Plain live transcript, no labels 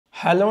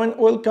Hello and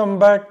welcome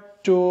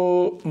back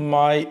to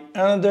my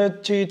another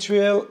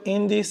tutorial.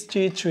 In this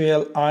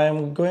tutorial I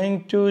am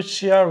going to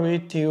share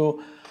with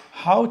you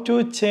how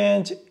to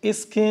change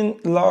screen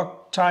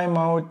lock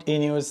timeout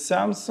in your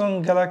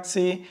Samsung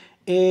Galaxy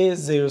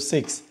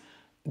A06.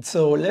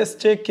 So let's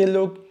take a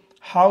look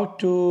how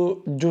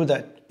to do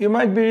that. You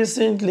might be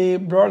recently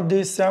bought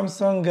this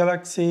Samsung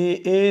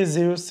Galaxy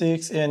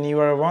A06 and you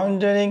are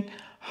wondering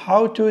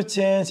how to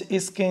change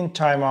screen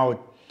timeout.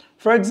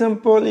 For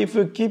example, if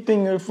you're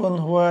keeping your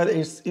phone while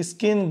its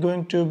screen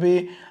going to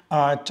be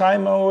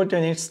timeout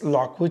and it's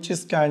locked, which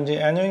is kind of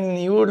annoying,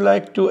 you would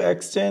like to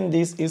extend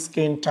this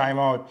screen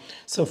timeout.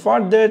 So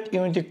for that,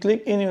 you need to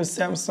click in your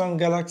Samsung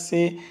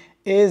Galaxy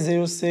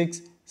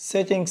A06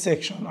 settings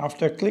section.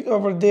 After click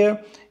over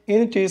there, you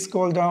need to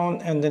scroll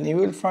down and then you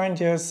will find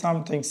here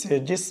something say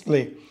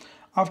display.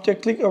 After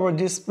click over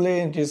display,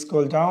 you need to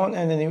scroll down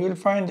and then you will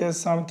find here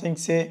something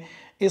say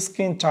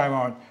screen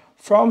timeout.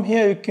 From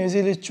here you can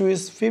easily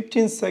choose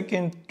 15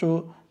 seconds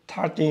to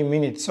 30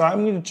 minutes. So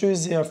I'm going to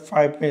choose here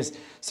 5 minutes.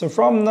 So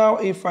from now,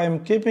 if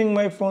I'm keeping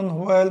my phone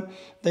while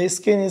the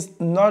screen is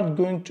not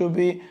going to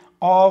be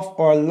off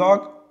or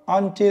locked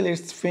until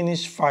it's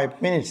finished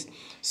 5 minutes.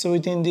 So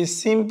within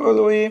this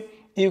simple way,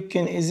 you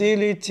can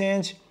easily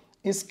change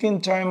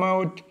screen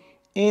timeout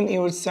in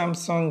your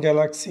Samsung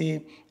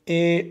Galaxy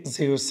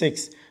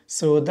A06.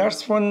 So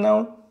that's for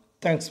now.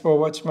 Thanks for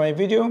watching my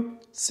video.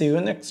 See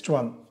you next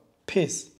one. Peace.